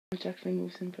Jacqueline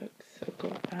Wilson books. I've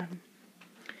got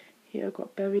here I've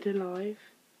got Buried Alive,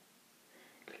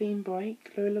 Clean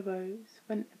Break, Lola Rose,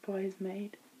 When the Pie is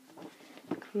Made,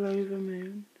 Clover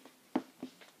Moon,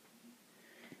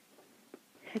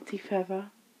 Hetty Feather.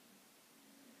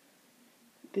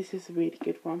 This is a really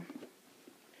good one.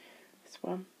 This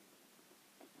one.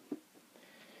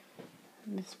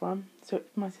 And this one. So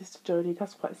My Sister Jodie,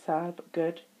 that's quite sad but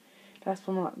good. That's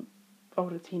from like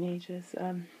older teenagers.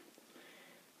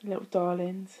 Little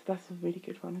Darlings, that's a really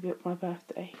good one. I got it for my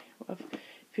birthday a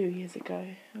few years ago.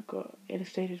 I got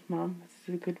Illustrated Mum, this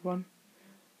is a good one.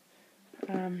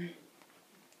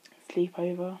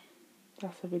 Sleepover,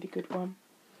 that's a really good one.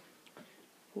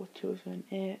 4 Children,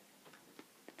 It,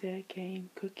 Dare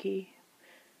Game, Cookie.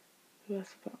 Who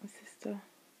else about My Sister?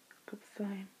 Good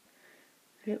Time.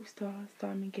 Little Stars,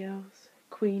 Diamond Girls,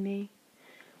 Queenie,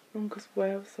 Longest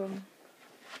Whale Song,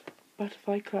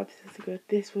 Butterfly Club, this is good.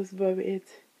 This was voted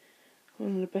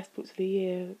one of the best books of the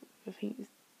year. I think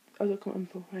I don't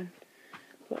remember when,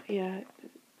 but yeah,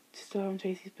 Star and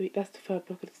Tracy's book. That's the third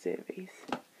book of the series.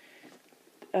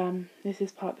 This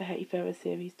is part of the Hetty Feather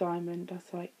series, Diamond.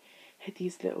 That's like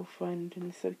Hetty's little friend, and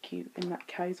it's so cute, and that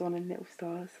carries on in Little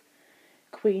Stars.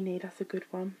 Queenie, that's a good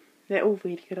one. They're all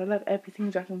really good. I love every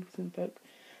single Jacqueline Wilson book.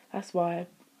 That's why I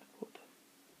bought them.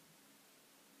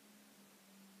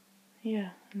 Yeah,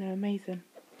 and they're amazing.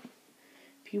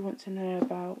 If you want to know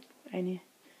about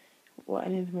what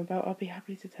any of them are about, I'll be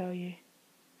happy to tell you.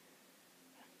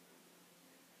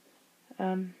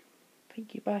 Thank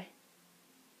you, bye.